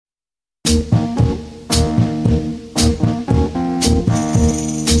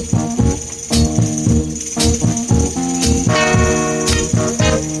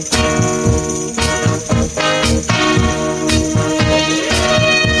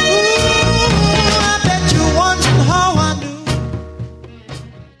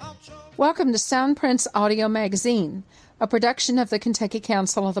Welcome to Soundprints Audio Magazine, a production of the Kentucky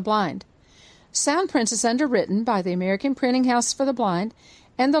Council of the Blind. Soundprints is underwritten by the American Printing House for the Blind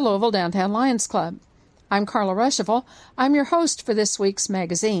and the Louisville Downtown Lions Club. I'm Carla Ruschival. I'm your host for this week's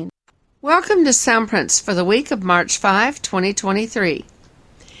magazine. Welcome to Soundprints for the week of March 5, 2023.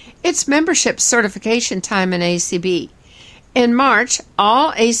 It's membership certification time in ACB. In March,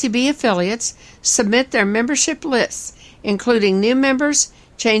 all ACB affiliates submit their membership lists, including new members,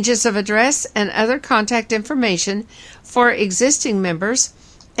 changes of address, and other contact information for existing members,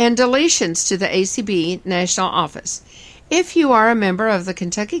 and deletions to the ACB National Office. If you are a member of the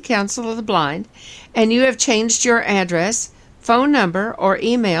Kentucky Council of the Blind and you have changed your address, phone number, or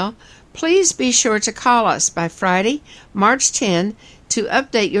email, please be sure to call us by Friday, March 10, to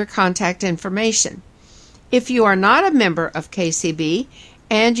update your contact information. If you are not a member of KCB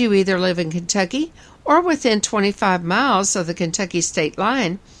and you either live in Kentucky or within 25 miles of the Kentucky state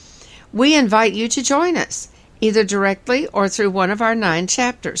line, we invite you to join us, either directly or through one of our 9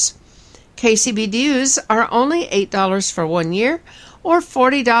 chapters. KCB dues are only $8 for 1 year or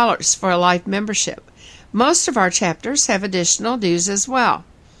 $40 for a life membership. Most of our chapters have additional dues as well.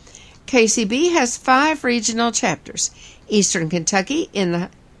 KCB has 5 regional chapters: Eastern Kentucky in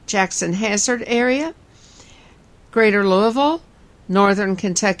the Jackson-Hazard area, Greater Louisville, Northern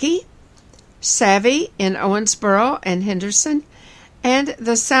Kentucky, Savvy in Owensboro and Henderson, and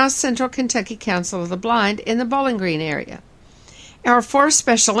the South Central Kentucky Council of the Blind in the Bowling Green area. Our 4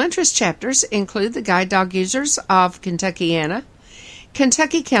 special interest chapters include the Guide Dog Users of Kentuckiana,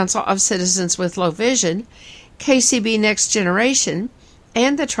 Kentucky Council of Citizens with Low Vision, KCB Next Generation,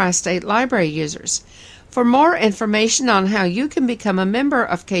 and the Tri-State Library Users. For more information on how you can become a member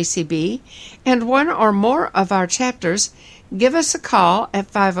of KCB and one or more of our chapters, give us a call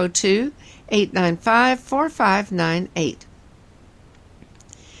at 502-895-4598.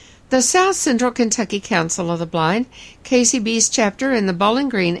 The South Central Kentucky Council of the Blind, KCB's chapter in the Bowling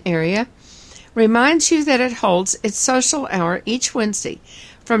Green area, reminds you that it holds its social hour each Wednesday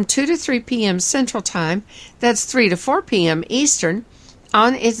from 2 to 3 p.m. Central Time, that's 3 to 4 p.m. Eastern,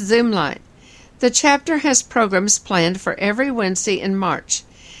 on its Zoom line. The chapter has programs planned for every Wednesday in March.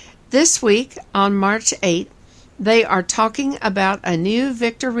 This week, on March 8, they are talking about a new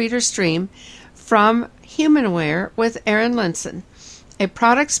Victor Reader stream from Humanware with Aaron Linson, a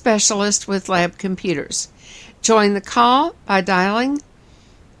product specialist with lab computers. Join the call by dialing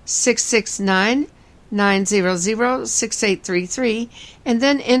 669-900-6833 and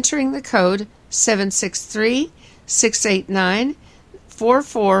then entering the code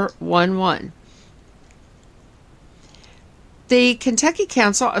 763-689-4411. The Kentucky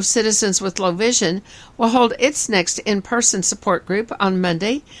Council of Citizens with Low Vision will hold its next in-person support group on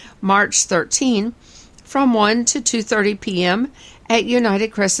Monday, March 13, from 1 to 2:30 p.m. at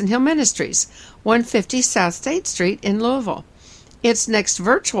United Crescent Hill Ministries, 150 South State Street in Louisville. Its next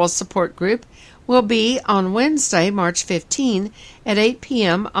virtual support group will be on Wednesday, March 15 at 8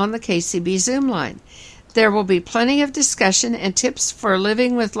 p.m. on the KCB Zoom line. There will be plenty of discussion and tips for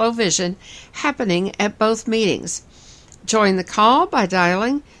living with low vision happening at both meetings. Join the call by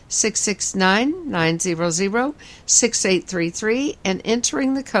dialing 669-900-6833 and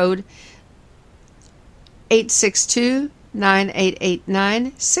entering the code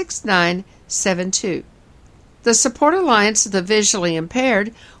 862-9889-6972. The Support Alliance of the Visually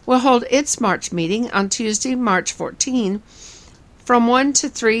Impaired will hold its March meeting on Tuesday, March 14, from 1 to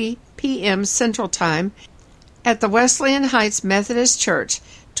 3 p.m. Central Time at the Wesleyan Heights Methodist Church,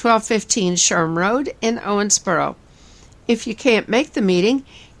 1215 Sherm Road in Owensboro. If you can't make the meeting,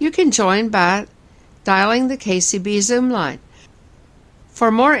 you can join by dialing the KCB Zoom line.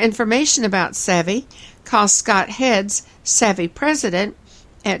 For more information about Savvy, call Scott Heads, Savvy President,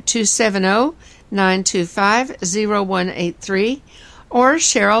 at 270-925-0183, or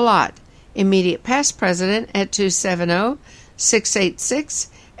Cheryl Lott, Immediate Past President, at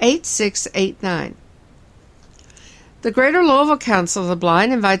 270-686-8689. The Greater Louisville Council of the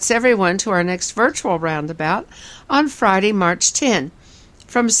Blind invites everyone to our next virtual roundabout on Friday, March 10,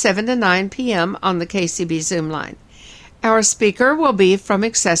 from 7 to 9 p.m. on the KCB Zoom line. Our speaker will be from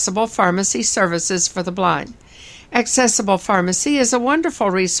Accessible Pharmacy Services for the Blind. Accessible Pharmacy is a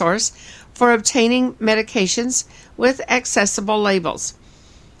wonderful resource for obtaining medications with accessible labels.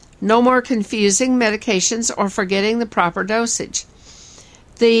 No more confusing medications or forgetting the proper dosage.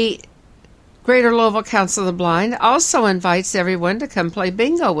 The Greater Louisville Council of the Blind also invites everyone to come play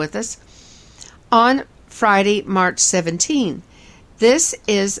bingo with us on Friday, March 17. This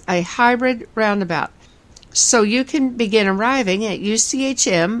is a hybrid roundabout, so you can begin arriving at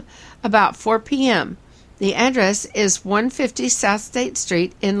UCHM about 4 p.m. The address is 150 South State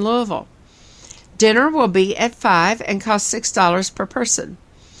Street in Louisville. Dinner will be at 5 and cost $6 per person.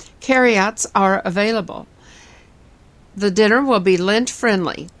 Carryouts are available. The dinner will be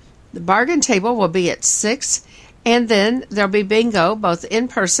Lent-friendly. The bargain table will be at 6, and then there'll be bingo both in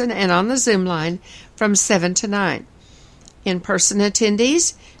person and on the Zoom line from 7 to 9. In-person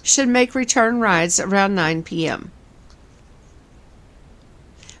attendees should make return rides around 9 p.m.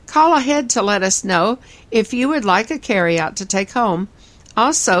 Call ahead to let us know if you would like a carryout to take home.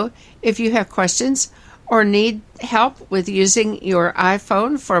 Also, if you have questions or need help with using your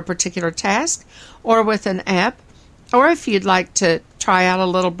iPhone for a particular task or with an app, or if you'd like to try out a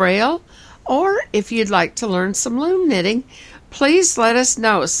little Braille, or if you'd like to learn some loom knitting, please let us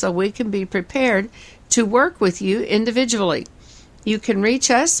know so we can be prepared to work with you individually. You can reach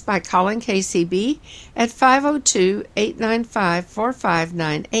us by calling KCB at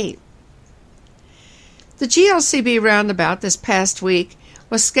 502-895-4598. The GLCB Roundabout this past week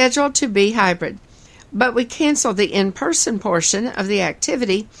was scheduled to be hybrid, but we canceled the in-person portion of the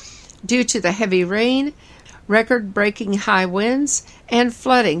activity due to the heavy rain, record-breaking high winds, and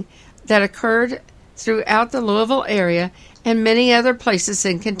flooding that occurred throughout the Louisville area and many other places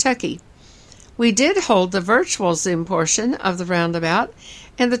in Kentucky. We did hold the virtual Zoom portion of the roundabout,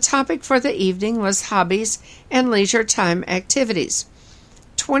 and the topic for the evening was hobbies and leisure time activities.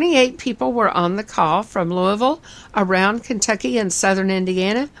 28 people were on the call from Louisville, around Kentucky and southern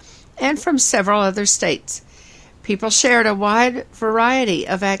Indiana, and from several other states. People shared a wide variety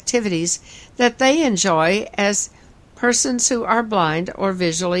of activities that they enjoy as persons who are blind or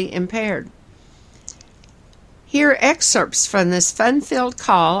visually impaired. Here are excerpts from this fun-filled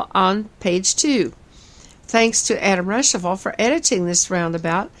call on page 2. Thanks to Adam Ruschival for editing this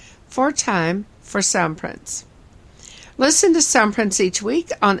roundabout for Time for Soundprints. Listen to Soundprints each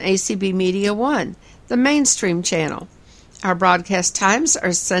week on ACB Media 1, the mainstream channel. Our broadcast times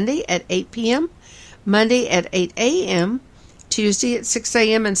are Sunday at 8 p.m., Monday at 8 a.m., Tuesday at 6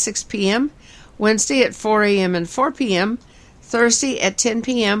 a.m. and 6 p.m., Wednesday at 4 a.m. and 4 p.m., Thursday at 10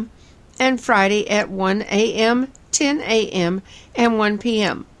 p.m., and Friday at 1 a.m., 10 a.m., and 1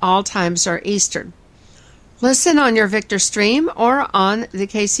 p.m. All times are Eastern. Listen on your Victor stream or on the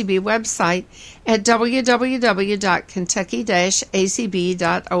KCB website at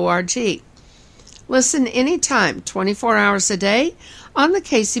www.kentucky-acb.org. Listen anytime, 24 hours a day, on the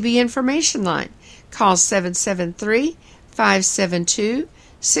KCB information line. Call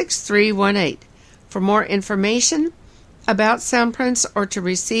 773-572-6318. For more information about Soundprints or to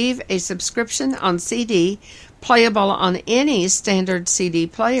receive a subscription on CD, playable on any standard CD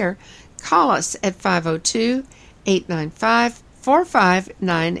player, call us at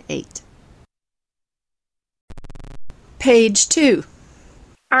 502-895-4598. Page 2.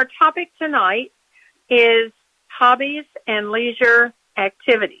 Our topic tonight is hobbies and leisure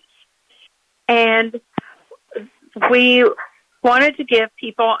activities. And we wanted to give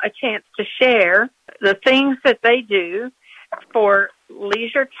people a chance to share the things that they do for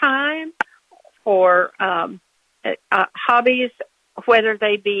leisure time, for hobbies, whether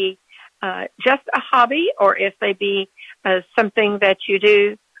they be just a hobby or if they be something that you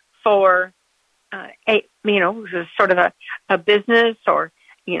do for, sort of a business, or,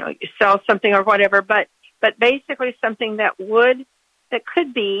 you sell something or whatever, but basically something that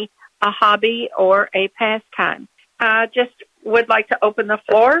could be a hobby or a pastime. Just would like to open the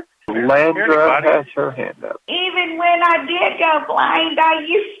floor. Landra has her hand up. Even when I did go blind, I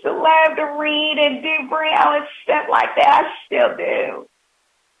used to love to read and do Braille and stuff like that. I still do.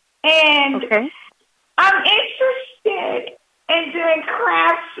 And I'm interested in doing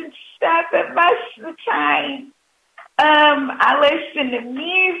crafts and stuff, but most of the time I listen to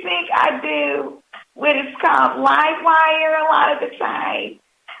music. I do what is called Livewire a lot of the time.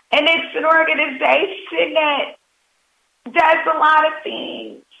 And it's an organization that does a lot of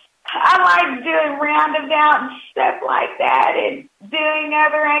things. I like doing roundabout and stuff like that, and doing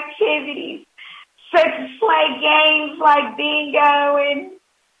other activities, such as play games like bingo, and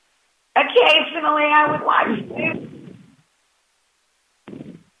occasionally I would like to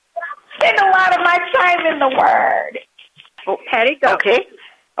spend a lot of my time in the Word. Well, Patty, go.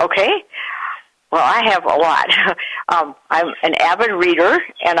 Okay. Well, I have a lot. I'm an avid reader,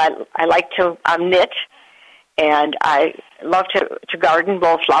 and I like to knit, and I love to garden,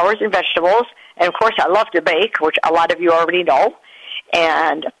 both flowers and vegetables. And, of course, I love to bake, which a lot of you already know.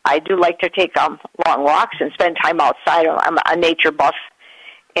 And I do like to take long walks and spend time outside. I'm a nature buff,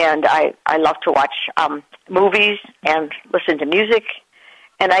 and I love to watch movies and listen to music.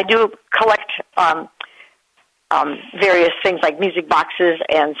 And I do collect various things like music boxes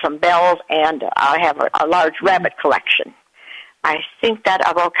and some bells, and I have a large rabbit collection. I think that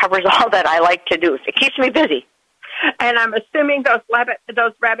about covers all that I like to do. It keeps me busy. And I'm assuming those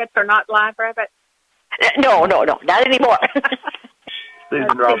rabbits are not live rabbits? No, not anymore.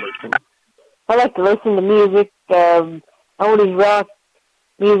 Susan Robertson. I like to listen to music, oldies rock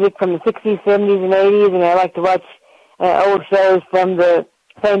music from the 60s, 70s, and 80s, and I like to watch old shows from the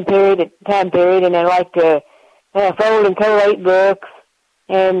same time period, and I like to fold and collate books,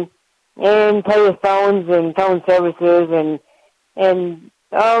 and play with phones and phone services, and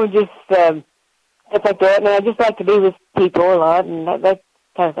just stuff like that. And I just like to be with people a lot, and that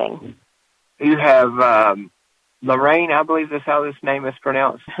kind of thing. You have Lorraine, I believe that's how this name is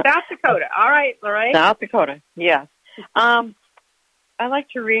pronounced. South Dakota. All right, Lorraine. South Dakota, yeah. I like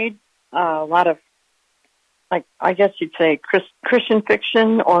to read a lot of, like, I guess you'd say Christian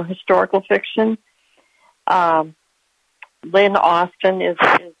fiction or historical fiction. Lynn Austin is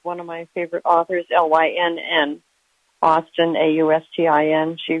one of my favorite authors, Lynn Austin,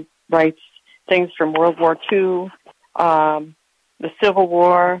 Austin. She writes things from World War II, the Civil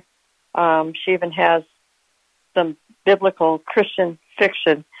War. She even has some biblical Christian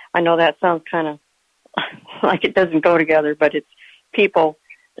fiction. I know that sounds kind of like it doesn't go together, but it's people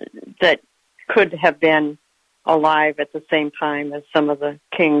that could have been alive at the same time as some of the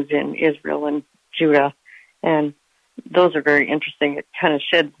kings in Israel and Judah. And those are very interesting. It kind of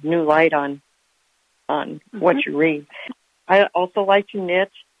sheds new light on what you read. I also like to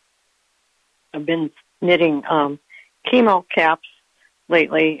knit. I've been knitting chemo caps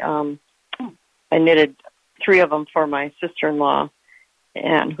lately. I knitted 3 of them for my sister-in-law,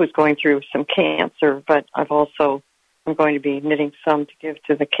 and who's going through some cancer, but I'm going to be knitting some to give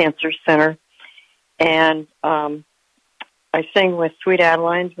to the cancer center. And I sing with Sweet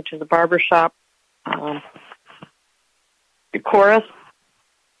Adeline's, which is a barbershop chorus,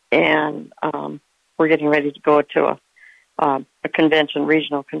 and we're getting ready to go to a convention,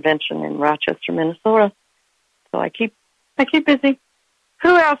 regional convention in Rochester, Minnesota. So I keep busy.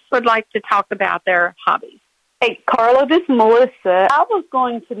 Who else would like to talk about their hobbies? Hey, Carla, this is Melissa. I was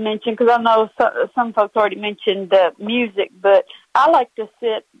going to mention, because I know some folks already mentioned music, but I like to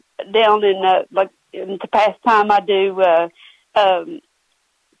sit down and to pass time I do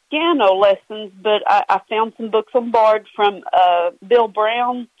piano lessons, but I found some books on Bard from Bill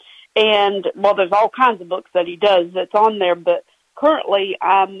Brown, and, well, there's all kinds of books that he does that's on there, but currently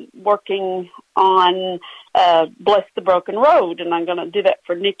I'm working on Bless the Broken Road, and I'm going to do that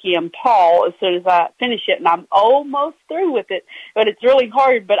for Nikki and Paul as soon as I finish it, and I'm almost through with it, but it's really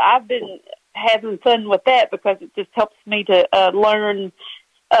hard, but I've been having fun with that because it just helps me to learn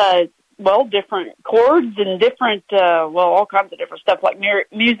different chords and different, all kinds of different stuff like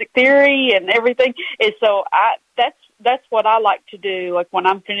music theory and everything. And so that's what I like to do. Like when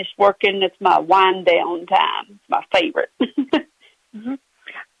I'm finished working, it's my wind down time. It's my favorite. Mm-hmm.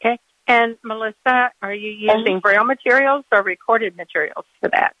 Okay. And Melissa, are you using Braille materials or recorded materials for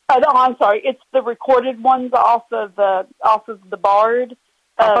that? No, I'm sorry. It's the recorded ones off of the Bard.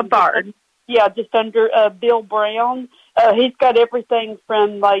 Off of Bard. Just under Bill Brown. He's got everything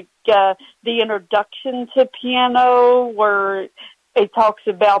from like the introduction to piano, where it talks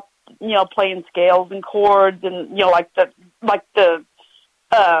about playing scales and chords, and like the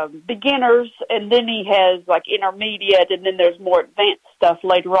beginners, and then he has like intermediate, and then there's more advanced stuff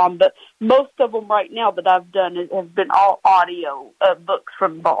later on. But most of them right now that I've done have been all audio books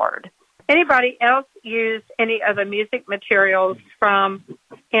from Bard. Anybody else use any of the music materials from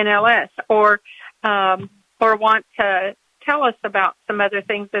NLS, or want to tell us about some other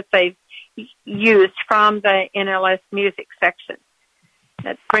things that they've used from the NLS music section?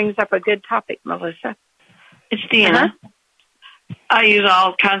 That brings up a good topic, Melissa. It's Deanna. I use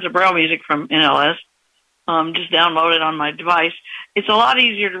all kinds of Braille music from NLS. Just download it on my device. It's a lot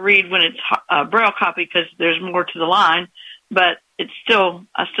easier to read when it's a Braille copy because there's more to the line, but I still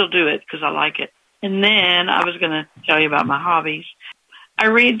do it because I like it. And then I was going to tell you about my hobbies. I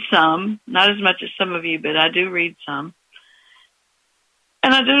read some, not as much as some of you, but I do read some.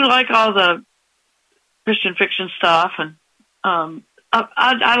 And I do like all the Christian fiction stuff, and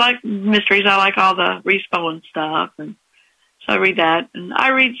I like mysteries. I like all the Reese Bowen stuff, and so I read that. And I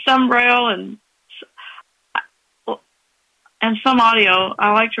read some Braille and some audio.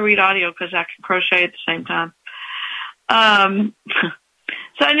 I like to read audio because I can crochet at the same time.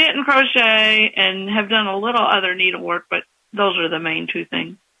 So I knit and crochet and have done a little other needlework, but those are the main 2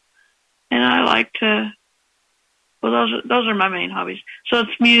 things. And I like to, those are my main hobbies. So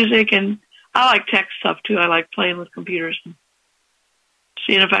it's music, and I like tech stuff too. I like playing with computers and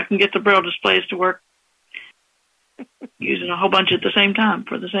seeing if I can get the Braille displays to work, using a whole bunch at the same time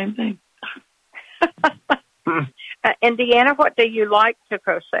for the same thing. And Deanna, what do you like to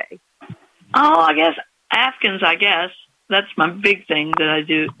crochet? Oh, I guess Afghans. I guess that's my big thing that I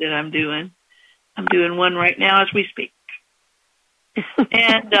do. That I'm doing. I'm doing one right now as we speak.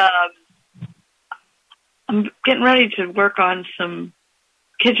 And I'm getting ready to work on some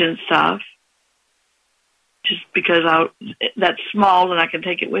kitchen stuff. Just because that's small and I can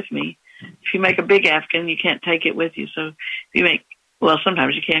take it with me. If you make a big Afghan, you can't take it with you. So if you make, well,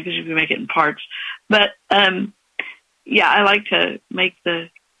 sometimes you can because you can make it in parts. But yeah, I like to make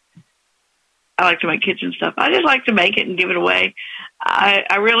kitchen stuff. I just like to make it and give it away.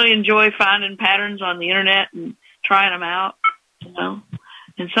 I really enjoy finding patterns on the internet and trying them out, you know.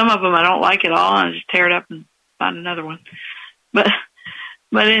 And some of them I don't like at all, and I just tear it up and find another one. But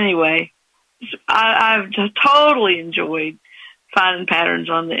anyway, I've just totally enjoyed finding patterns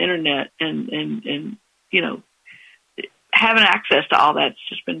on the internet and you know, having access to all that's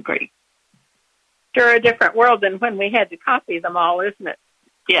just been great. Sure, a different world than when we had to copy them all, isn't it?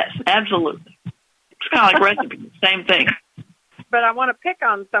 Yes, absolutely. It's kind of like recipes, same thing. But I want to pick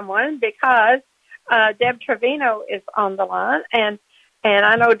on someone because Deb Trevino is on the line, and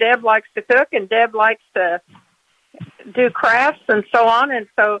I know Deb likes to cook, and Deb likes to do crafts and so on, and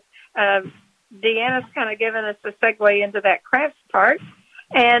so Deanna's kind of given us a segue into that crafts part,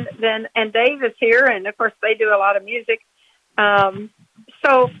 and Dave is here, and of course they do a lot of music.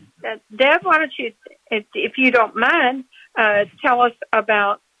 So Deb, why don't you, if you don't mind, tell us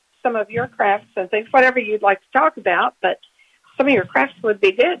about some of your crafts and things, whatever you'd like to talk about, but some of your crafts would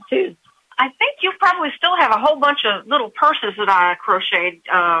be good too. I think you probably still have a whole bunch of little purses that I crocheted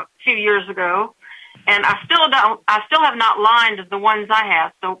a few years ago, and I still have not lined the ones I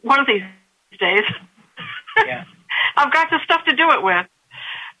have. So one of these days, yeah. I've got the stuff to do it with.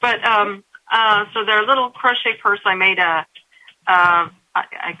 But so they're a little crochet purse I made.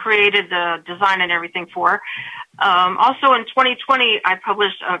 I created the design and everything for. Also in 2020, I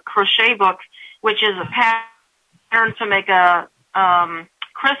published a crochet book, which is a pattern to make a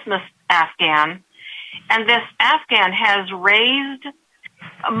Christmas Afghan. And this Afghan has raised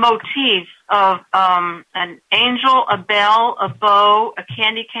motifs of an angel, a bell, a bow, a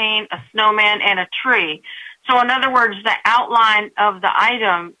candy cane, a snowman, and a tree. So in other words, the outline of the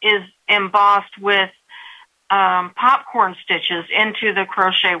item is embossed with popcorn stitches into the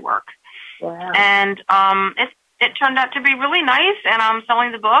crochet work. Wow. And it turned out to be really nice, and I'm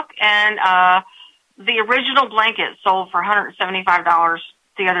selling the book. And the original blanket sold for $175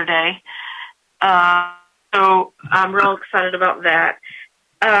 the other day. So I'm real excited about that.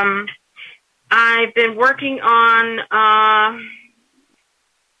 I've been working on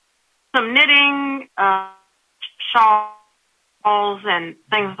some knitting, shawls and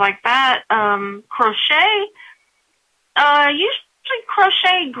things like that. Crochet, usually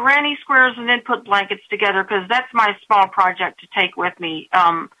crochet granny squares and then put blankets together because that's my small project to take with me.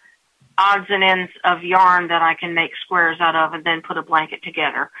 Odds and ends of yarn that I can make squares out of and then put a blanket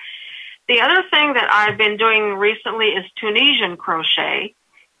together. The other thing that I've been doing recently is Tunisian crochet,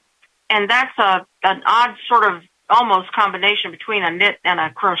 and that's an odd sort of almost combination between a knit and a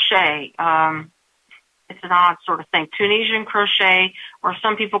crochet. It's an odd sort of thing. Tunisian crochet, or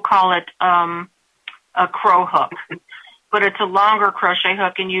some people call it a crow hook, but it's a longer crochet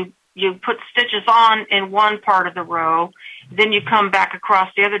hook, and you put stitches on in one part of the row, then you come back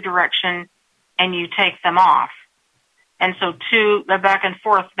across the other direction and you take them off. And so the back and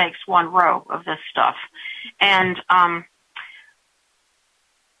forth makes one row of this stuff. And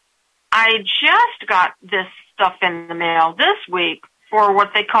I just got this stuff in the mail this week for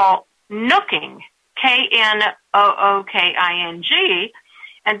what they call nooking, Knooking,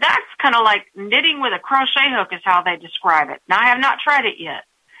 and that's kind of like knitting with a crochet hook is how they describe it. Now, I have not tried it yet,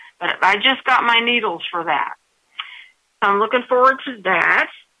 but I just got my needles for that. So I'm looking forward to that.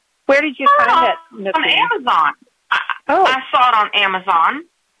 Where did you find that nooking? On Amazon. I saw it on Amazon,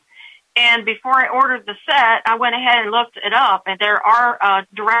 and before I ordered the set, I went ahead and looked it up, and there are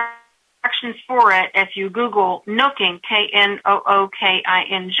directions for it. If you Google nooking, Knooking,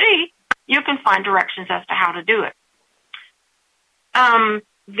 you can find directions as to how to do it.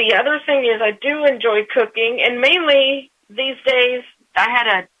 The other thing is I do enjoy cooking, and mainly these days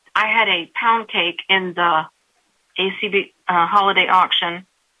I had a pound cake in the ACB holiday auction.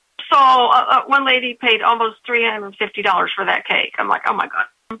 So one lady paid almost $350 for that cake. I'm like, oh my God.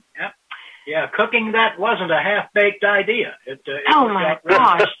 Yeah, cooking that wasn't a half-baked idea. Oh my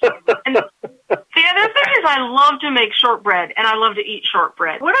gosh. And the other thing is I love to make shortbread, and I love to eat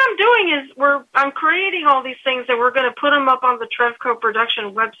shortbread. What I'm doing is I'm creating all these things, and we're going to put them up on the Trevco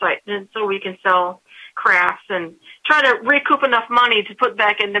production website, and so we can sell crafts and try to recoup enough money to put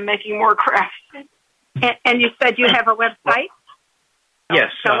back into making more crafts. And you said you have a website?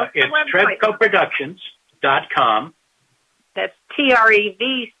 Yes, it's TrevcoProductions.com. That's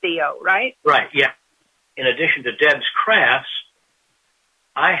TREVCO, right? Right, yeah. In addition to Deb's Crafts,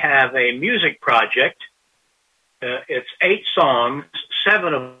 I have a music project. It's 8 songs,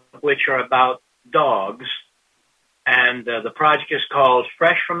 7 of which are about dogs. And the project is called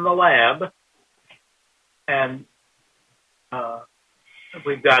Fresh from the Lab. And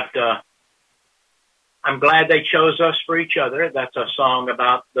we've got I'm Glad They Chose Us for Each Other. That's a song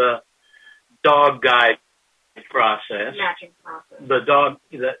about the dog guide process. Matching process.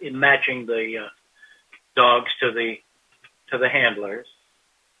 Matching the dogs to the handlers.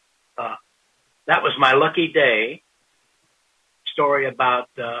 That was My Lucky Day. Story about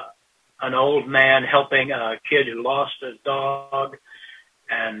an old man helping a kid who lost his dog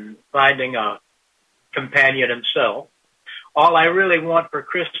and finding a companion himself. All I Really Want for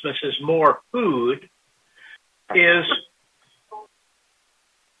Christmas Is More Food is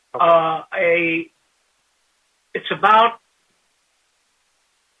it's about,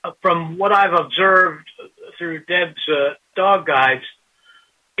 from what I've observed through Deb's dog guides,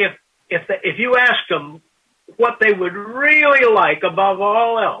 if you ask them what they would really like above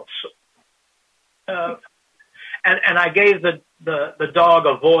all else, and I gave the dog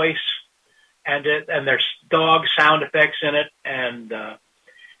a voice, and there's dog sound effects in it, and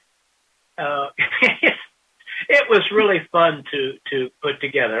it was really fun to put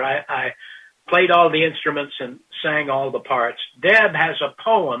together. I played all the instruments and sang all the parts. Deb has a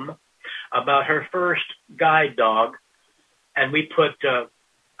poem about her first guide dog, and we put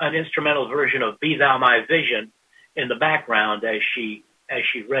an instrumental version of Be Thou My Vision in the background as she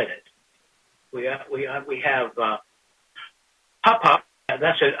read it. We have Hup Hup.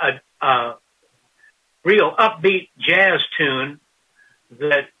 That's a real upbeat jazz tune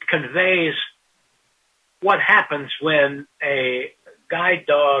that conveys what happens when a guide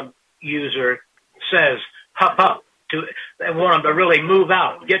dog user says "hup hup" to want them to really move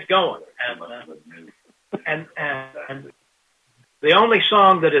out, get going, and the only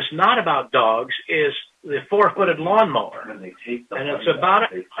song that is not about dogs is the 4-footed lawnmower, and it's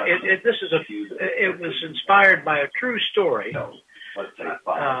about it was inspired by a true story. A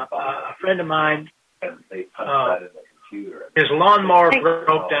friend of mine, his lawnmower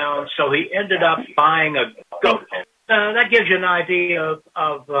broke down, so he ended up buying a goat. That gives you an idea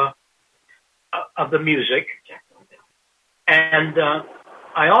of the music. And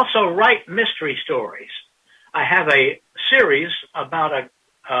I also write mystery stories. I have a series about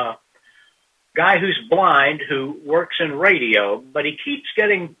a guy who's blind who works in radio, but he keeps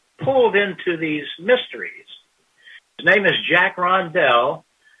getting pulled into these mysteries. His name is Jack Rondell,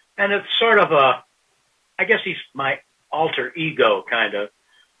 and it's sort of I guess he's my alter ego, kind of.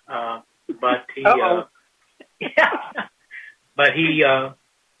 But he, but he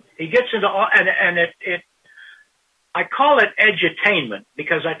gets into all, and it I call it edutainment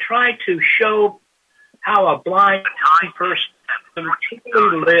because I try to show how a blind person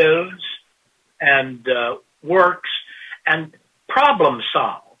truly lives and works and problem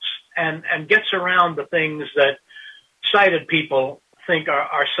solves and gets around the things that sighted people think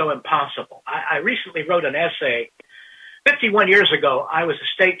are so impossible. I recently wrote an essay. 51 years ago, I was a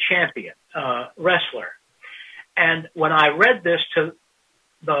state champion wrestler. And when I read this to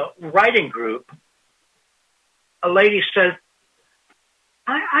the writing group, a lady said,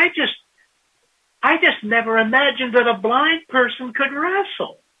 I just never imagined that a blind person could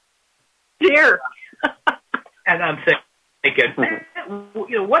wrestle. Dear. And I'm thinking,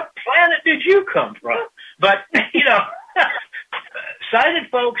 what planet did you come from? But, sighted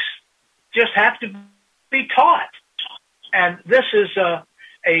folks just have to be taught. And this is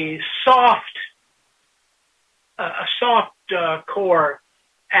a soft core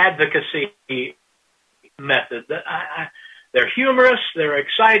advocacy method. They're humorous, they're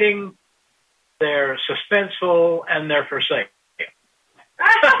exciting, they're suspenseful, and they're forsaken.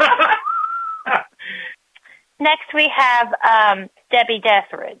 Next we have Debbie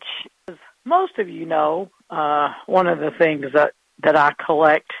Dethridge. Most of you know, one of the things that I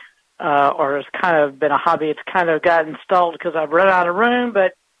collect, or has kind of been a hobby, it's kind of gotten stalled because I've run out of room,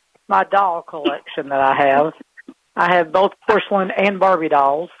 but my doll collection that I have both porcelain and Barbie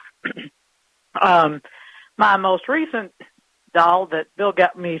dolls. My most recent doll that Bill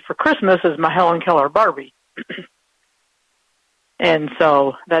got me for Christmas is my Helen Keller Barbie. And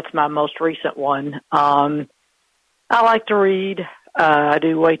so that's my most recent one. I like to read. I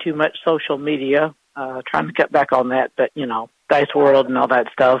do way too much social media, trying to cut back on that, but, Dice World and all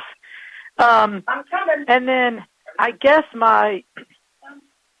that stuff. I'm coming. And then I guess my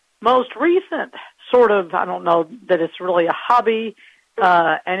most recent sort of, I don't know that it's really a hobby,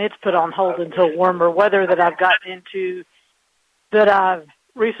 and it's put on hold until warmer weather that I've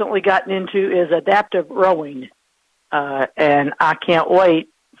recently gotten into is adaptive rowing. And I can't wait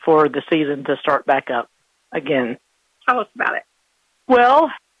for the season to start back up again. Tell us about it.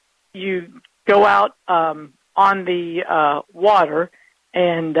 Well, you go out on the water,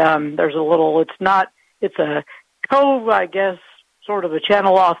 and there's it's a cove, I guess, sort of a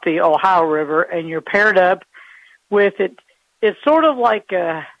channel off the Ohio River, and you're paired up with it. It's sort of like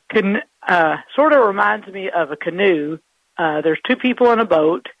sort of reminds me of a canoe. There's two people in a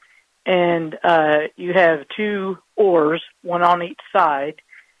boat, and you have two oars, one on each side,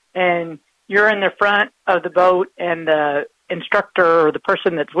 and you're in the front of the boat, and the instructor or the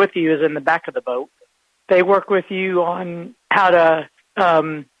person that's with you is in the back of the boat. They work with you on how to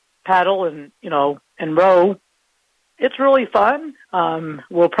paddle and row. It's really fun.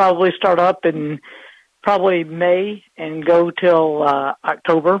 We'll probably start up in probably May and go till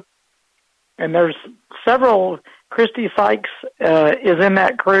October. And there's several. Christy Sykes is in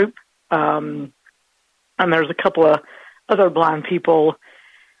that group, and there's a couple of other blind people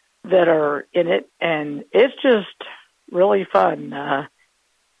that are in it, and it's just really fun.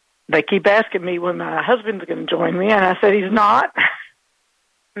 They keep asking me when my husband's going to join me, and I said he's not.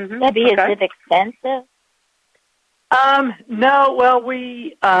 Mm-hmm. Debbie, is it expensive? No. Well,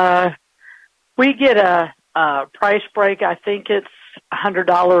 we get a price break. I think it's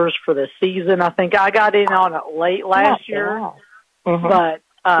 $100 for the season. I think I got in on it late last year, but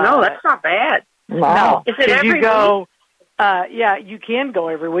no, that's not bad. No, is it every week? Yeah, you can go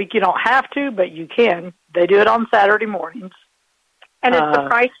every week. You don't have to, but you can. They do it on Saturday mornings. And is the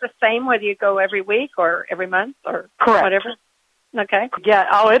price the same whether you go every week or every month or correct. Whatever? Okay. Yeah.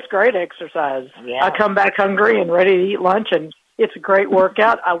 Oh, it's great exercise. Yeah. I come back hungry and ready to eat lunch, and it's a great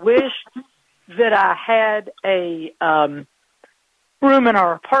workout. I wish that I had a room in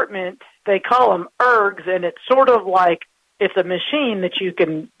our apartment. They call them ergs, and it's sort of like it's a machine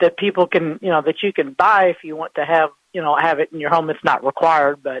that people can that you can buy if you want to have it in your home. It's not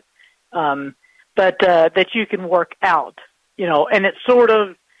required, but that you can work out, and it's sort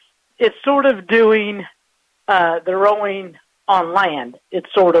of doing the rowing on land.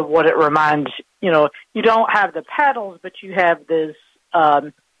 It's sort of what it reminds. You don't have the paddles, but you have this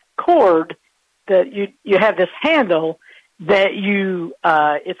cord that you have this handle that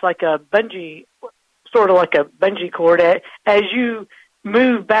it's like a bungee, sort of like a bungee cord. As you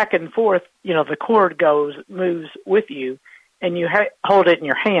move back and forth, the cord moves with you, and you hold it in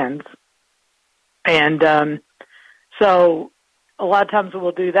your hands. And so a lot of times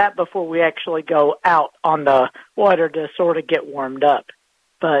we'll do that before we actually go out on the water to sort of get warmed up.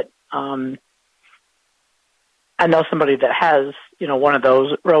 But I know somebody that has, one of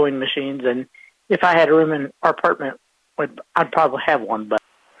those rowing machines, and if I had a room in our apartment, I'd probably have one. But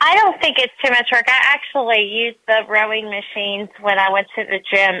I don't think it's too much work. I actually use the rowing machines when I went to the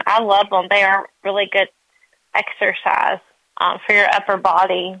gym. I love them. They are really good exercise for your upper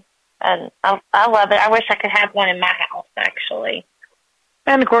body, and I love it. I wish I could have one in my house, actually.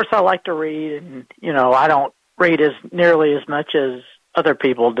 And, of course, I like to read, and, I don't read as nearly as much as other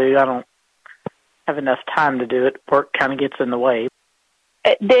people do. I don't have enough time to do it. Work kind of gets in the way.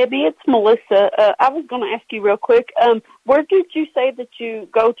 Debbie, it's Melissa. I was going to ask you real quick. Where did you say that you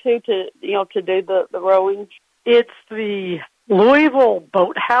go to do the rowing? It's the Louisville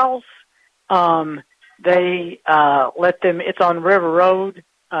Boathouse. They let them. It's on River Road.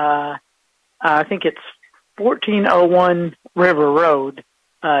 I think it's 1401 River Road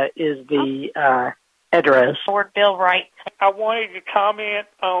is the address. Fort Bill Wright. I wanted to comment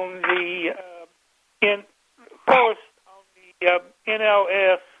on the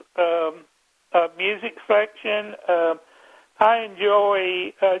NLS music section. I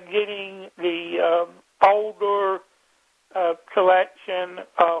enjoy getting the older collection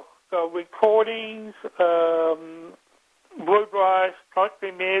of recordings, bluegrass,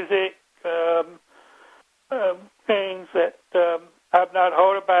 country music, things that I've not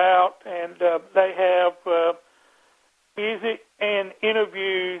heard about, and they have music and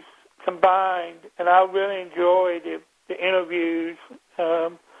interviews combined, and I really enjoy the interviews,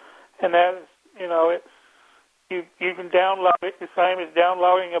 and that is, it's you can download it the same as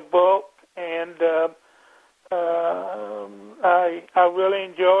downloading a book, and I really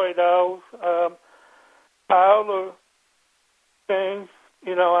enjoy those. Other things,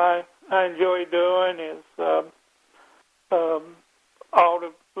 I enjoy doing is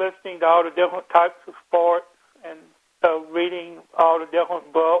listening to all the different types of sports and reading all the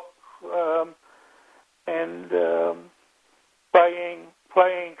different books. And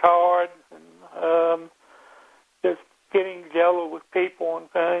playing cards and just getting jello with people and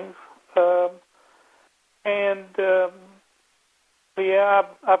things.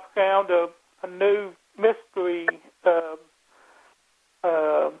 I found a new mystery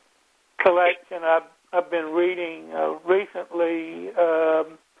collection I've been reading recently.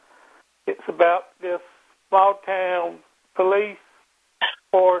 It's about this small town police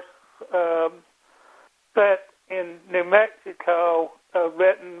force set in New Mexico,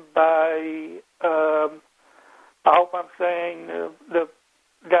 written by I hope I'm saying the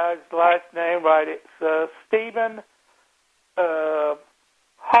guy's last name right. It's Stephen Hallville,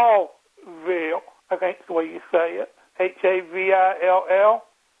 I think is the way you say it, Havill.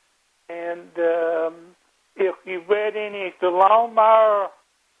 And if you've read any of the Longmire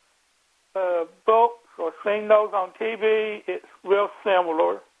books or seen those on TV, it's real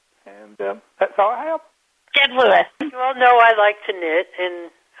similar. And that's all I have. Deb Lewis. Well, no, I like to knit,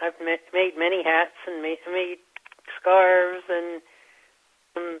 and I've made many hats and made scarves and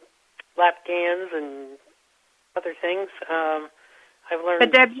some lapgans and other things. I've learned.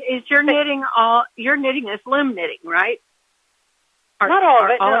 But Deb, is your knitting is loom knitting, right? Not all of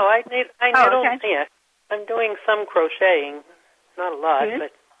it. No, I knit. Okay. Yeah, I'm doing some crocheting, not a lot,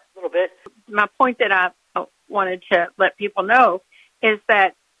 but a little bit. My point that I wanted to let people know is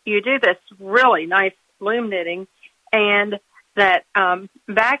that you do this really nice loom knitting, and that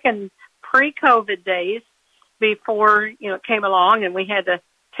back in pre-COVID days, before it came along and we had to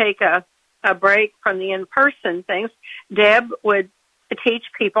take a break from the in-person things, Deb would teach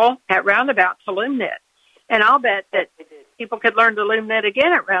people at Roundabout to loom knit. And I'll bet that people could learn to loom knit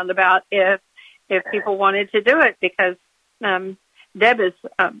again at Roundabout if people wanted to do it, because Deb is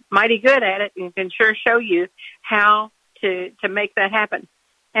mighty good at it and can sure show you how to make that happen.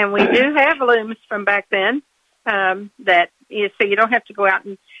 And we do have looms from back then so you don't have to go out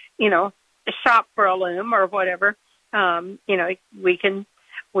and shop for a loom or whatever. We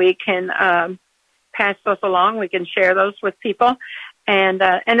can pass those along. We can share those with people, and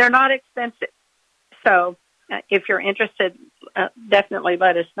they're not expensive. So if you're interested, definitely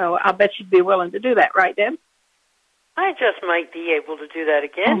let us know. I'll bet you'd be willing to do that, right, Deb? I just might be able to do that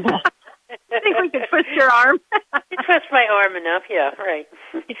again. I think we could twist your arm. You twist my arm enough, yeah, right.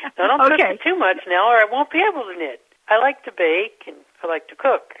 No, don't twist it too much now, or I won't be able to knit. I like to bake, and I like to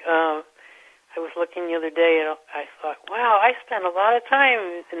cook. I was looking the other day, and I thought, wow, I spent a lot of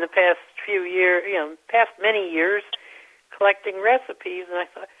time in the past few years, past many years, collecting recipes, and I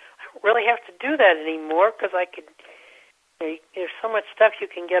thought, I don't really have to do that anymore, because I could, there's so much stuff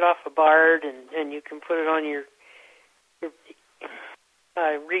you can get off a Bard, and you can put it on your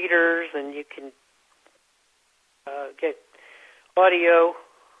readers, and you can get audio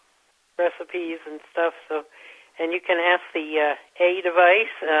recipes and stuff. So, and you can ask the A device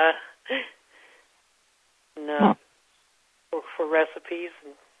for recipes,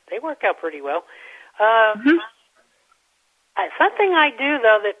 and they work out pretty well. Something I do,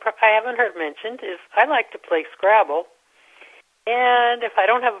 though, that I haven't heard mentioned is I like to play Scrabble. And if I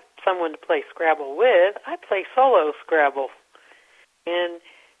don't have someone to play Scrabble with, I play solo Scrabble. And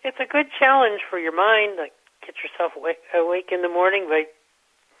it's a good challenge for your mind, like get yourself awake in the morning by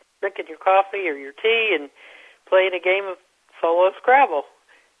drinking your coffee or your tea and playing a game of solo Scrabble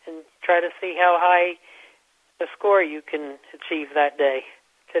and try to see how high the score you can achieve that day.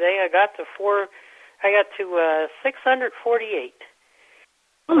 Today I got to 648.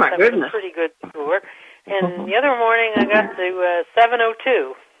 Oh my goodness. That was a pretty good score. And the other morning I got to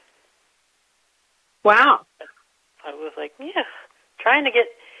 702. Wow. I was like, yeah, trying to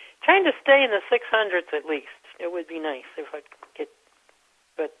stay in the 600s at least. It would be nice if I could get,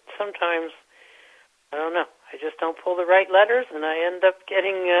 but sometimes, I don't know, I just don't pull the right letters, and I end up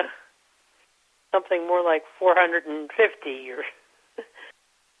getting something more like 450, or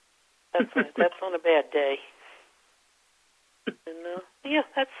that's on a bad day. And yeah,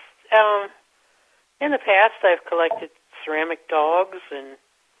 that's in the past I've collected ceramic dogs, and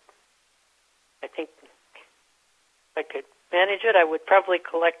I think if I could manage it, I would probably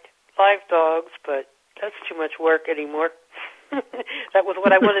collect live dogs, but that's too much work anymore. That was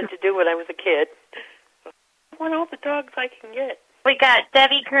what I wanted to do when I was a kid. I want all the dogs I can get. We got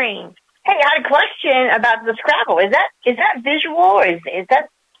Debbie Green. Hey, I had a question about the Scrabble. Is that visual, or is that?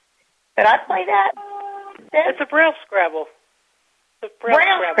 Did I play that? It's a Braille Scrabble. It's a Braille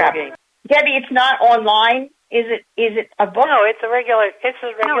Scrabble game. Debbie, it's not online. Is it a book? No, it's a regular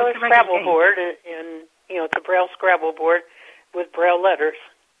Scrabble board, and it's a Braille Scrabble board with Braille letters.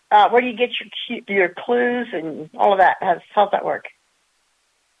 Where do you get your clues and all of that? How's that work?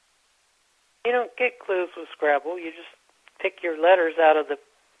 You don't get clues with Scrabble. You just pick your letters out of the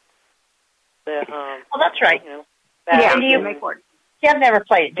Oh, that's right. Yeah, and do you make board. Yeah, I've never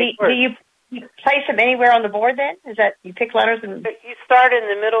played it. Do you place them anywhere on the board then? Is that you pick letters and You start in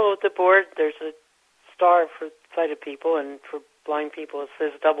the middle of the board. There's a star for sighted people, and for blind people it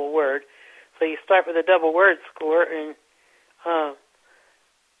says double word. So you start with a double word score, and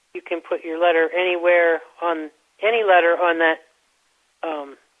you can put your letter anywhere on any letter on that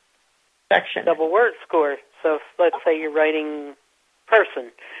section. Double word score. So let's say you're writing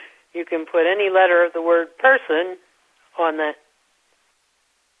person. You can put any letter of the word person on that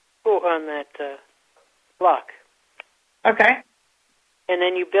block. Okay. And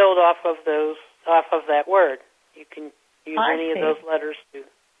then you build off of that word. You can use any of those letters to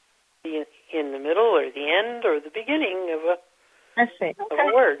be in the middle or the end or the beginning of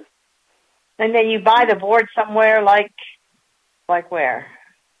a word. And then you buy the board somewhere like where?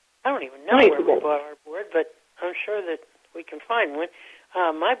 I don't even know where we bought our board, but I'm sure that we can find one.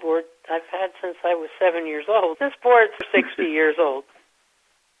 My board I've had since I was 7 years old. This board's 60 years old.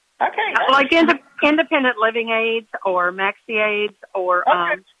 Okay. Like independent living aids or Maxi Aids or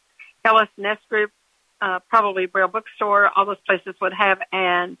Ellis Nest Group, probably Braille Bookstore, all those places would have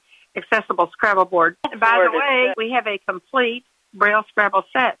an accessible Scrabble board. By the way, we have a complete Braille Scrabble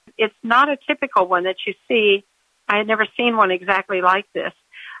set. It's not a typical one that you see. I had never seen one exactly like this.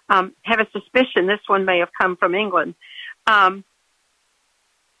 Have a suspicion this one may have come from England.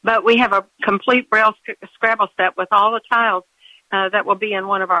 But we have a complete Braille Scrabble set with all the tiles that will be in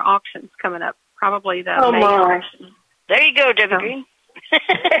one of our auctions coming up, probably the May auction. There you go, Debbie Green.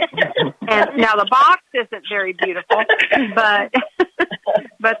 And now the box isn't very beautiful, but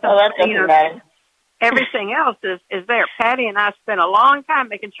everything else is there. Patty and I spent a long time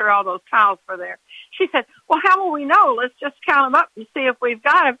making sure all those tiles were there. She said, "Well, how will we know? Let's just count them up and see if we've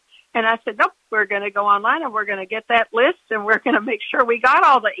got them." And I said, "Nope, we're going to go online and we're going to get that list and we're going to make sure we got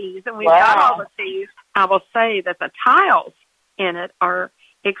all the E's and we've got all the C's." I will say that the tiles in it are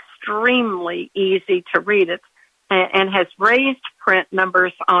extremely easy to read. It and has raised print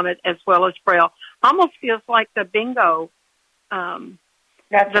numbers on it as well as Braille. Almost feels like the bingo, call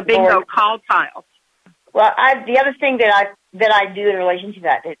tiles. Well, the other thing that I do in relation to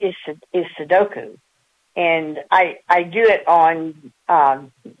that is Sudoku, and I do it on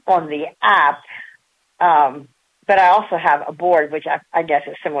the app, but I also have a board which I guess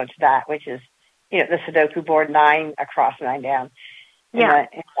is similar to that, which is the Sudoku board, 9 across, 9 down. Yeah.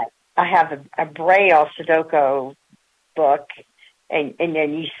 And I have a Braille Sudoku book, and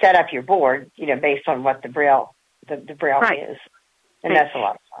then you set up your board, based on what the Braille is. And that's a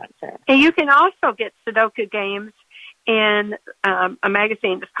lot of fun. So. And you can also get Sudoku games in a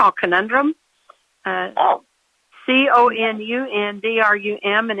magazine that's called Conundrum. CONUNDRUM,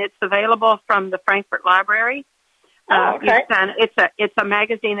 and it's available from the Frankfurt Library. Okay. It's a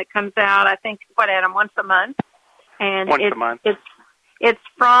magazine that comes out, I think, Adam, once a month. And once a month. It's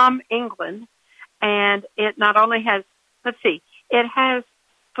from England, and it not only has, it has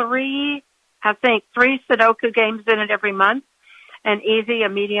three Sudoku games in it every month, an easy, a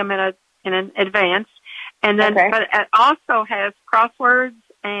medium, and an advanced. And then, but it also has crosswords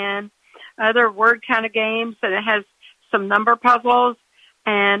and other word kind of games, and it has some number puzzles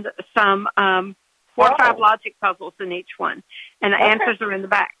and some 4 or 5 logic puzzles in each one. And the answers are in the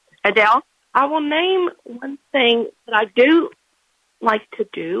back. Adele? I will name one thing that I do like to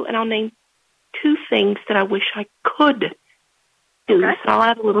do, and I'll name 2 things that I wish I could do. So I'll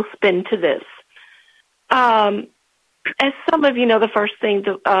add a little spin to this. As some of you know, the first thing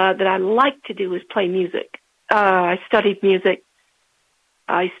that I like to do is play music. I studied music.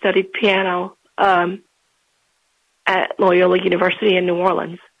 I studied piano at Loyola University in New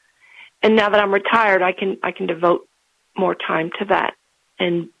Orleans. And now that I'm retired, I can devote more time to that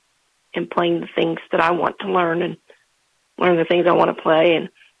and playing the things that I want to learn and learn the things I want to play,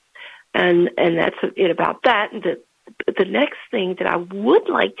 and that's it about that. The next thing that I would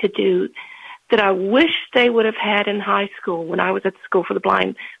like to do that I wish they would have had in high school when I was at the School for the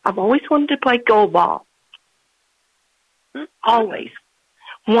Blind, I've always wanted to play goalball. Always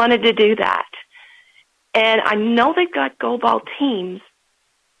wanted to do that. And I know they've got goalball teams,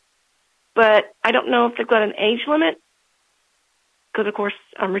 but I don't know if they've got an age limit because, of course,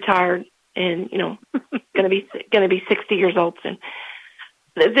 I'm retired and going to be 60 years old soon.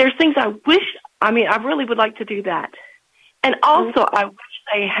 There's things I really would like to do that. And also, I wish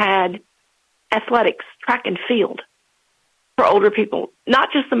they had athletics, track and field for older people,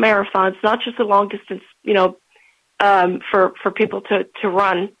 not just the marathons, not just the long distance, for people to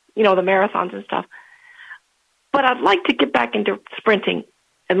run, the marathons and stuff. But I'd like to get back into sprinting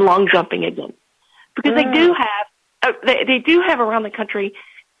and long jumping again, because they do have around the country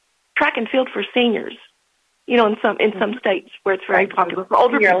track and field for seniors. You know, in some states where it's very popular for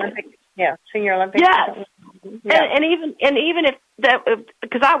older people. Senior Olympics. Yes, Yeah. and even if that,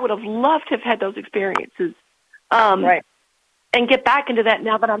 because I would have loved to have had those experiences. Right. And get back into that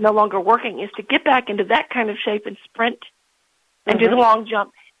now that I'm no longer working, is to get back into that kind of shape and sprint and do the long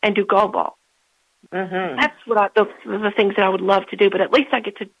jump and do goal ball. Mm-hmm. That's what the things that I would love to do, but at least I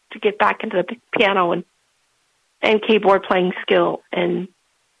get to get back into the piano and keyboard playing skill and,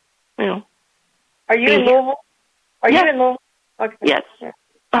 you know. Are you in Louisville? You in Louisville? Okay. Yes.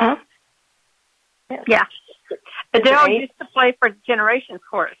 Uh-huh. Yeah. Adele used to play for Generations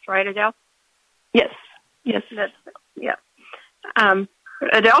Chorus, right, Adele? Yes. Yes. Yeah.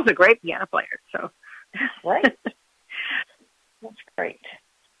 Adele's a great piano player, so. Right. That's great.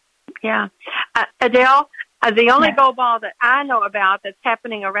 Yeah. Adele, the only goal ball that I know about that's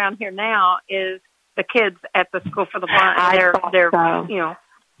happening around here now is the kids at the School for the Blind. They're so. You know,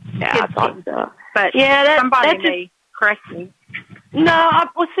 I thought so. But somebody may correct me. No,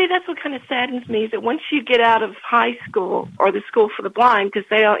 well, see, that's what kind of saddens me, is that once you get out of high school or the School for the Blind, because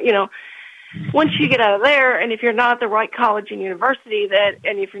they don't, you know, once you get out of there, and if you're not at the right college and university,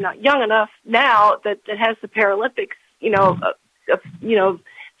 and if you're not young enough now that has the Paralympics,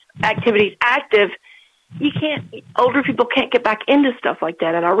 activities active, older people can't get back into stuff like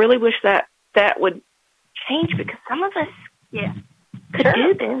that. And I really wish that would change, because some of us, could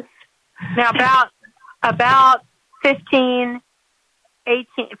do this. Now, about 15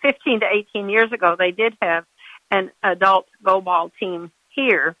 to 18 years ago, they did have an adult goalball team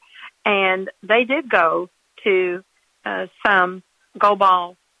here, and they did go to some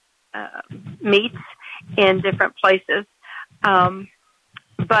goalball meets in different places,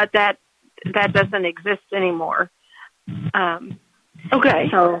 but that doesn't exist anymore. Okay.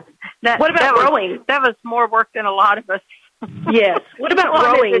 So what about rowing? That was more work than a lot of us. Yes. What about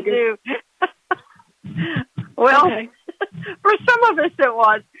rowing? To do. Well, for some of us it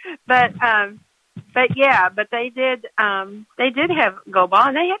was, but they did have goalball,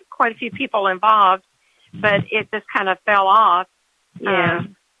 and they had quite a few people involved, but it just kind of fell off. Yeah.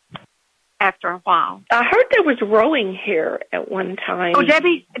 After a while. I heard there was rowing here at one time. Oh,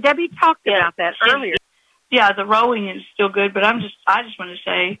 Debbie talked about that earlier. Yeah, the rowing is still good, but I just want to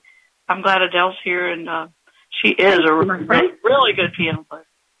say I'm glad Adele's here, and she is a really good piano player.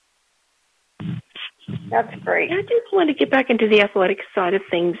 That's great. I just want to get back into the athletic side of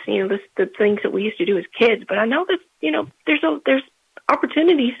things, you know, the things that we used to do as kids, but I know that, you know, there's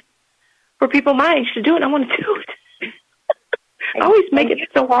opportunities for people my age to do it, and I want to do it. I always make it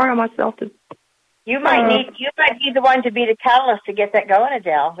so hard on myself to. You might be the one to be the catalyst to get that going,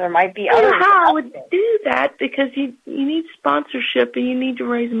 Adele. There might be others. How I would do that, because you need sponsorship and you need to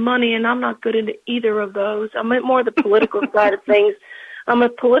raise money, and I'm not good into either of those. I'm more the political side of things. I'm a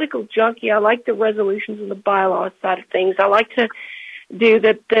political junkie. I like the resolutions and the bylaws side of things. I like to do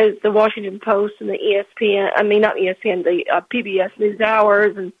the Washington Post and the ESPN. I mean, not ESPN, the PBS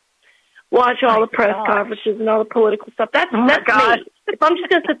NewsHours, and watch all the press conferences and all the political stuff. That's me. If I'm just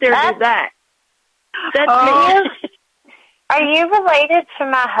going to sit there and do that, that's me. Are you related to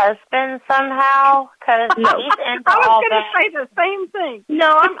my husband somehow? Because he's into I was all going to that. say the same thing.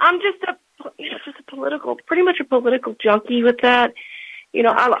 No, I'm just a political, pretty much a political junkie with that. You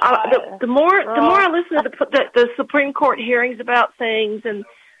know, the more I listen to the Supreme Court hearings about things, and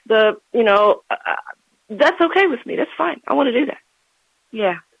that's okay with me. That's fine. I want to do that.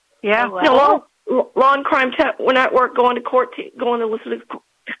 Yeah. Yeah. You know, law and crime network, going to court, going to listen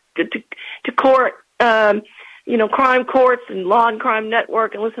to court, you know, crime courts and law and crime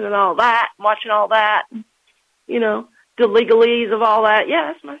network, and listening to all that, watching all that, you know, the legalese of all that.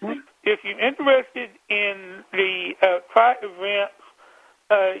 Yeah, that's my thing. If you're interested in the track events,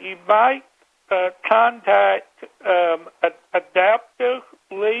 you might contact Adaptive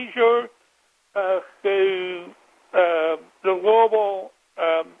Leisure through the Louisville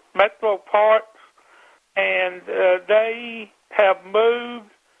Metro Parks, and they have moved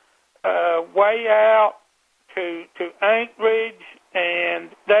way out to Anchorage, and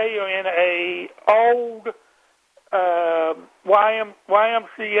they are in a old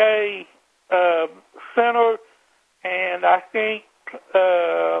YMCA center, and I think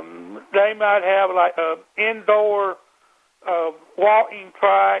they might have like an indoor walking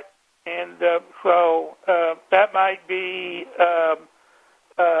track, and so that might be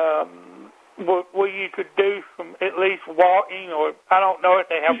where you could do some at least walking, or I don't know if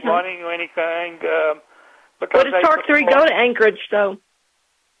they have running or anything. But does Park 3 go to Anchorage, though?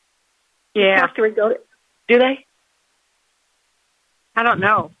 Yeah. Park 3 go to, do they? I don't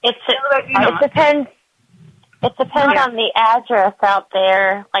know. It depends. It depends on the address out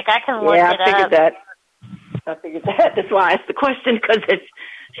there. Like, I can look it up. I figured that. That's why I asked the question, because it's,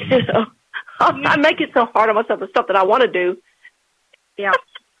 I make it so hard on myself with stuff that I want to do. Yeah.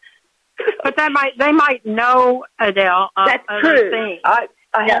 But they might know, Adele. That's true. Things. I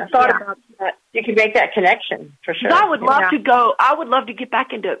hadn't thought about that. You can make that connection for sure. I would love to go. I would love to get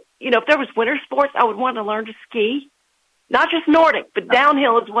back into, if there was winter sports, I would want to learn to ski. Not just Nordic, but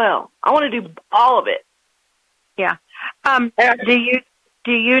downhill as well. I want to do all of it. Yeah.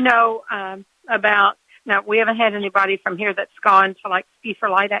 Do you know about? Now, we haven't had anybody from here that's gone to like Ski for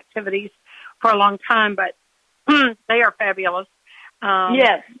Light activities for a long time, but they are fabulous.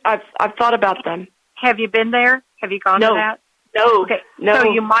 Yes, I've thought about them. Have you been there? Have you gone to that? No. Okay. No.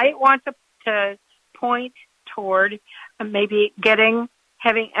 So you might want to point toward maybe having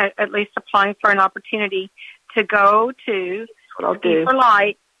at least applying for an opportunity to go to Ski for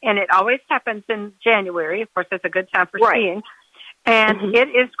Light, and it always happens in January. Of course, it's a good time for skiing, and it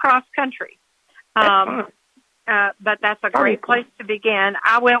is cross country. But that's a great place to begin.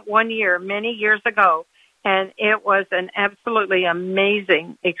 I went one year, many years ago, and it was an absolutely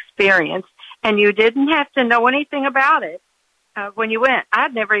amazing experience. And you didn't have to know anything about it when you went.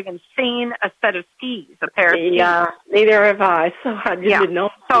 I'd never even seen a set of skis, a pair of skis. Yeah, neither have I. So I just didn't know.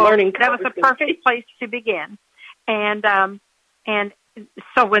 So learning that was a perfect place to begin. And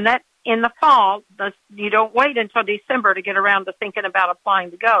so when that in the fall, you don't wait until December to get around to thinking about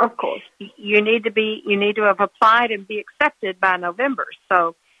applying to go. Of course, you need to have applied and be accepted by November.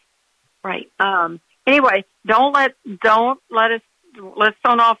 So, right. Anyway, let's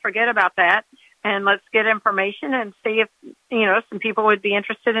don't all forget about that, and let's get information and see if some people would be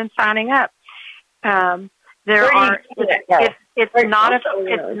interested in signing up. It's not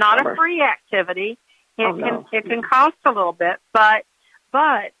a free activity. It can cost a little bit, but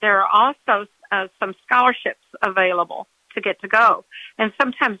there are also some scholarships available to get to go. And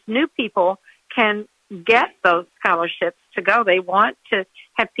sometimes new people can get those scholarships to go. They want to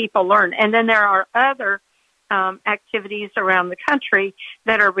have people learn. And then there are other activities around the country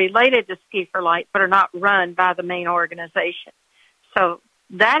that are related to Ski for Light but are not run by the main organization. So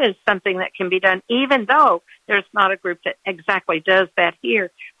that is something that can be done, even though there's not a group that exactly does that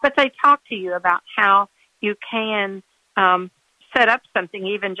here. But they talk to you about how you can set up something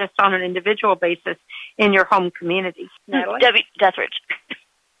even just on an individual basis in your home community. Natalie? Debbie Deathridge.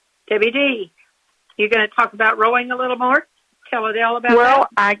 Debbie D., you're going to talk about rowing a little more? Tell Adele about that? Well,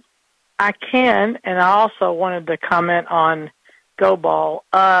 I can, and I also wanted to comment on Go Ball.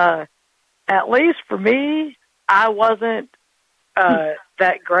 At least for me, I wasn't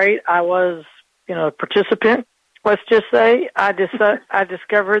that great. I was, a participant. Let's just say I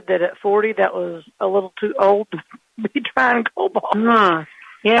discovered that at 40, that was a little too old to be trying Go Ball.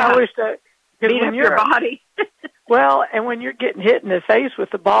 Yeah, I wish that beat up your body. Well, and when you're getting hit in the face with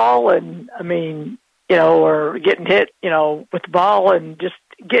the ball, and or getting hit, with the ball, and just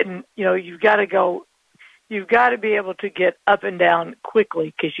getting, you've got to be able to get up and down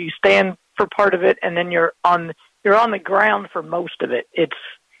quickly, because you stand for part of it, and then you're on the ground for most of it. It's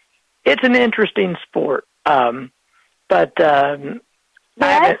an interesting sport. May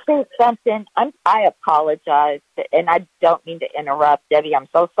I say something? I apologize, and I don't mean to interrupt, Debbie. I'm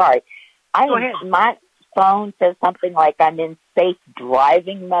so sorry. Go ahead. My phone says something like I'm in safe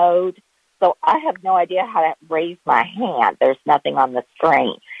driving mode, so I have no idea how to raise my hand. There's nothing on the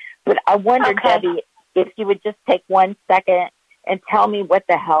screen. But I wonder, Debbie, if you would just take 1 second and tell me what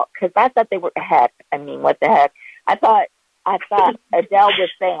the hell, because I thought they were, what the heck? I thought Adele was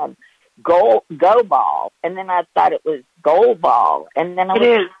saying go ball, and then I thought it was goal ball, and then I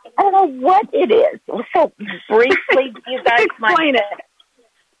don't know what it is. So briefly, you guys explain it.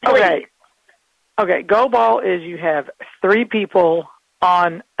 Please. Okay. Go ball is you have 3 people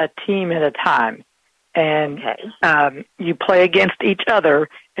on a team at a time, and you play against each other,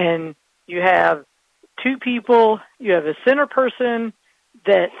 and you have 2 people. You have a center person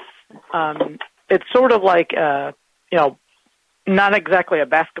that's it's sort of like not exactly a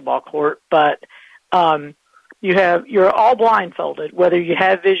basketball court, but you're all blindfolded, whether you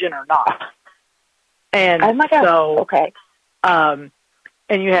have vision or not. And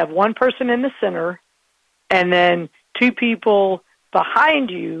and you have 1 person in the center, and then 2 people behind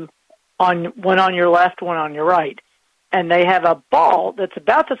you, one on your left, one on your right. And they have a ball that's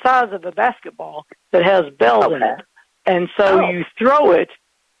about the size of a basketball that has bells in it. And so you throw it,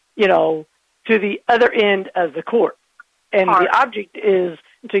 to the other end of the court. And the object is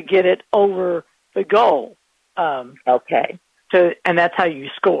to get it over the goal. And that's how you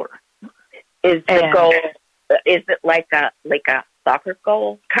score. Is the goal? Is it like a soccer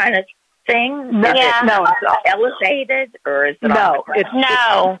goal kind of thing? No, yeah. no, it's all elevated, or is it no, on the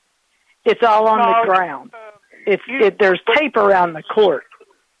ground? it's all on the ground. There's tape around the court.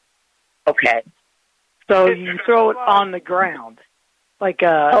 Okay. So you throw it on the ground, like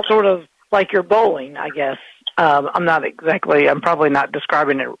sort of like you're bowling, I guess. I'm probably not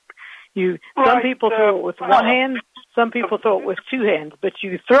describing it. Some people throw it with one hand, some people throw it with two hands, but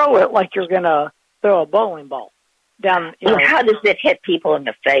you throw it like you're going to throw a bowling ball down. Well, how does it hit people in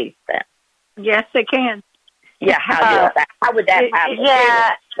the face then? Yes, it can. Yeah, how would that happen?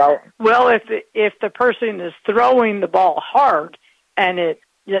 Yeah. Well, if the person is throwing the ball hard and it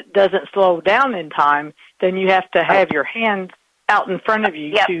doesn't slow down in time, then you have to have your hands out in front of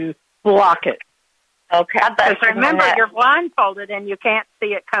you to block it. Okay. Because remember, you're blindfolded and you can't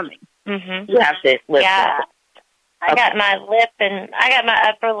see it coming. Mm-hmm. You have to lift it. I got my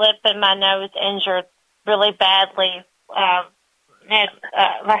upper lip and my nose injured really badly at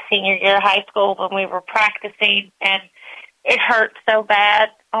my senior year of high school when we were practicing, and it hurt so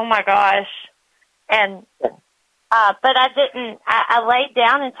bad. Oh my gosh! And but I didn't. I laid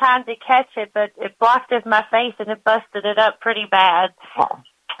down in time to catch it, but it blocked my face and it busted it up pretty bad.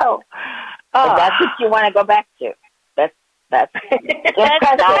 So that's what you want to go back to. That's Amanda, and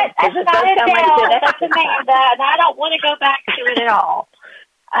I don't want to go back to it at all.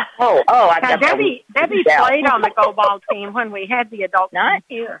 Now, Debbie played on the goalball team when we had the adult team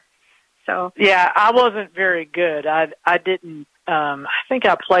here. So yeah, I wasn't very good. I didn't. I think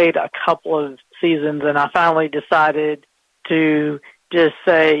I played a couple of seasons, and I finally decided to just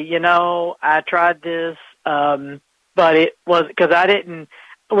say, I tried this, but it was because I didn't.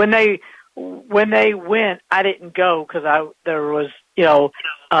 When they went, I didn't go because I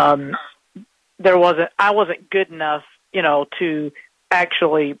wasn't good enough, to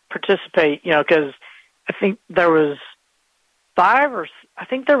actually participate, because I think there was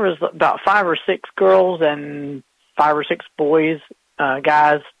about 5 or 6 girls and 5 or 6 boys,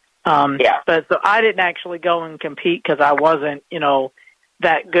 guys. But so I didn't actually go and compete because I wasn't,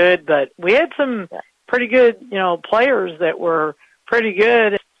 that good. But we had some pretty good, players that were pretty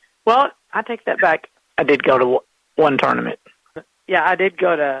good. Well, I take that back. I did go to one tournament. Yeah, I did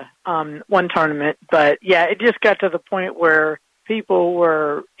go to one tournament, but yeah, it just got to the point where people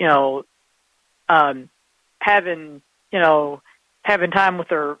were, having time with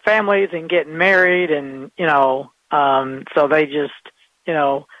their families and getting married, and so they just,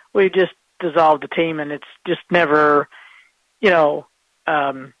 we just dissolved the team, and it's just never,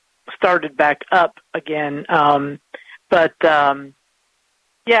 started back up again.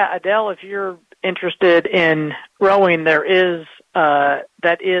 Yeah, Adele, if you're interested in rowing, there are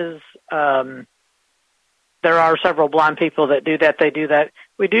several blind people that do that. They do that.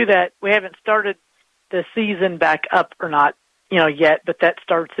 We do that. We haven't started the season back up or not, yet, but that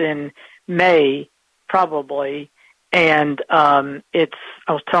starts in May, probably. And I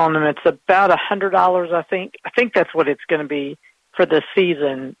was telling them it's about $100, I think. I think that's what it's going to be for the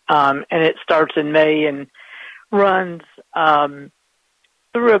season. And it starts in May and runs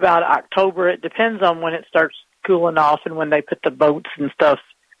through about October. It depends on when it starts cooling off and when they put the boats and stuff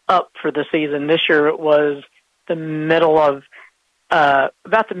up for the season. This year it was about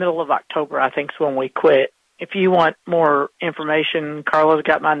the middle of October, I think, is when we quit. If you want more information, Carla's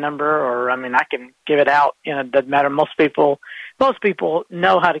got my number, or I can give it out. It doesn't matter. Most people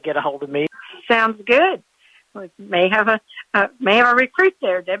know how to get a hold of me. Sounds good. We may have a recruit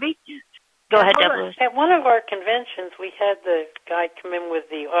there, Debbie. Go ahead, Debbie. At one of our conventions, we had the guy come in with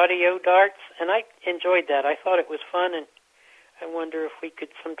the audio darts, and I enjoyed that. I thought it was fun, and I wonder if we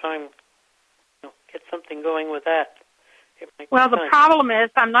could sometime get something going with that. Well, the problem is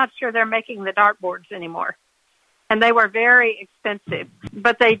I'm not sure they're making the dartboards anymore, and they were very expensive.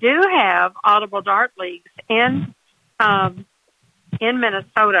 But they do have audible dart leagues in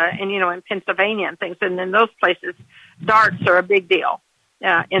Minnesota and, in Pennsylvania and things, and in those places, darts are a big deal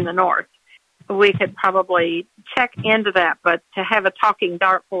in the north. We could probably check into that, but to have a talking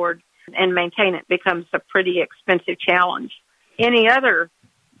dartboard and maintain it becomes a pretty expensive challenge. Any other?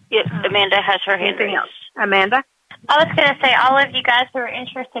 Yes, Amanda has her hand raised. Amanda? I was going to say, all of you guys who are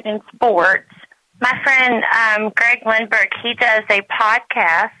interested in sports, my friend Greg Lindbergh, he does a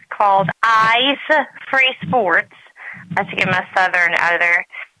podcast called Eyes Free Sports. I have to get my Southern out of there.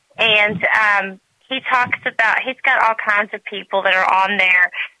 And he talks about, he's got all kinds of people that are on there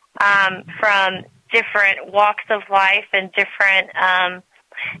from different walks of life and different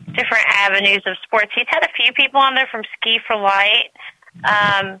avenues of sports. He's had a few people on there from Ski for Light.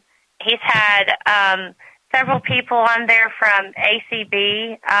 He's had several people on there from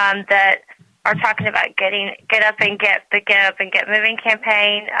ACB that are talking about get up and get moving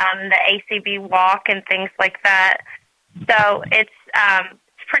campaign, the ACB walk and things like that. So it's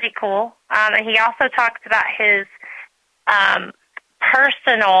pretty cool. And he also talks about his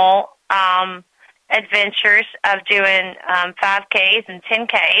personal adventures of doing 5Ks and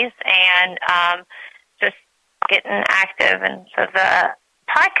 10Ks and just getting active. And so the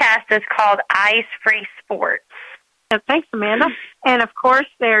podcast is called Eyes Free Sports. Thanks, Amanda. And of course,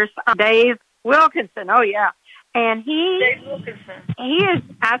 there's Dave Wilkinson. Oh, yeah. And Dave Wilkinson. He is,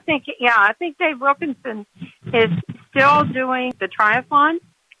 I think Dave Wilkinson is still doing the triathlon.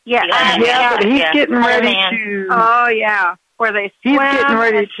 Yeah. But he's getting ready to. Oh, yeah. Where they swim. He's getting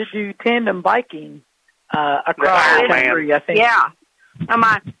ready to do tandem biking across the country, I think. Yeah.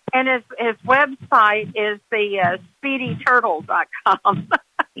 And his website is the speedyturtle.com.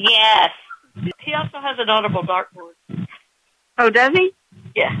 Yes. He also has an audible dartboard. Oh, does he?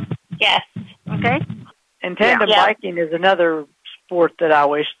 Yeah. Yes. Okay. And tandem biking is another sport that I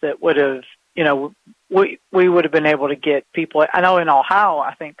wish that would have, we would have been able to get people. I know in Ohio,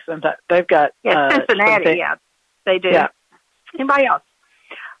 I think sometimes they've got Cincinnati. They do. Yeah. Anybody else?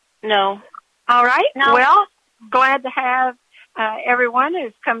 No. All right. No. Well, glad to have everyone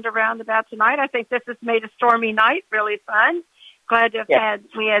who's come to Roundabout tonight. I think this has made a stormy night really fun. Glad to have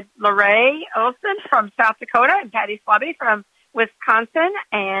we had Lorraine Olson from South Dakota and Patty Slobby from Wisconsin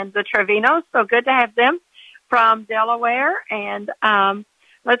and the Trevinos. So good to have them from Delaware. And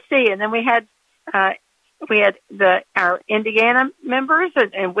let's see. And then we had our Indiana members,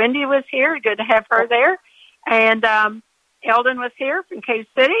 and Wendy was here. Good to have her there. And Eldon was here from Cave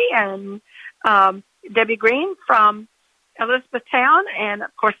City, and Debbie Green from Elizabethtown, and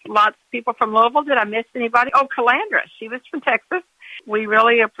of course lots of people from Louisville. Did I miss anybody? Oh, Calandra. She was from Texas. We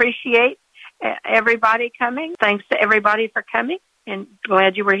really appreciate everybody coming. Thanks to everybody for coming, and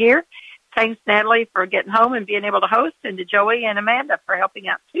glad you were here. Thanks, Natalie, for getting home and being able to host, and to Joey and Amanda for helping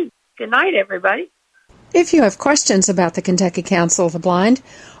out too. Good night, everybody. If you have questions about the Kentucky Council of the Blind,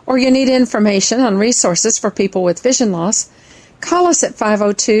 or you need information on resources for people with vision loss, call us at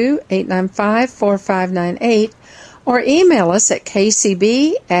 502-895-4598 or email us at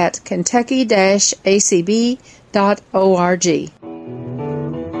kcb@kentucky-acb.org.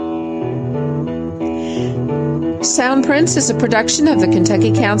 Soundprints is a production of the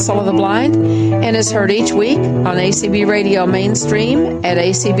Kentucky Council of the Blind and is heard each week on ACB Radio Mainstream at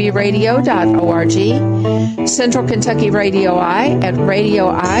acbradio.org, Central Kentucky Radio I at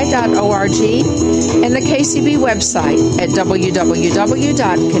radioi.org, and the KCB website at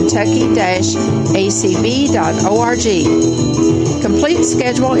www.kentucky-acb.org. Complete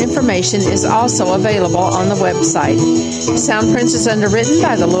schedule information is also available on the website. Soundprints is underwritten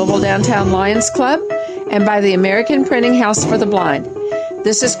by the Louisville Downtown Lions Club and by the American Printing House for the Blind.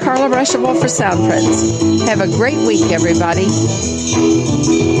 This is Carla Ruschival for Soundprints. Have a great week, everybody.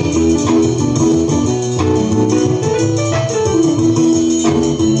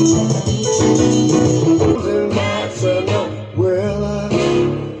 Well,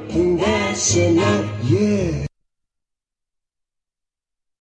 that's enough, yeah.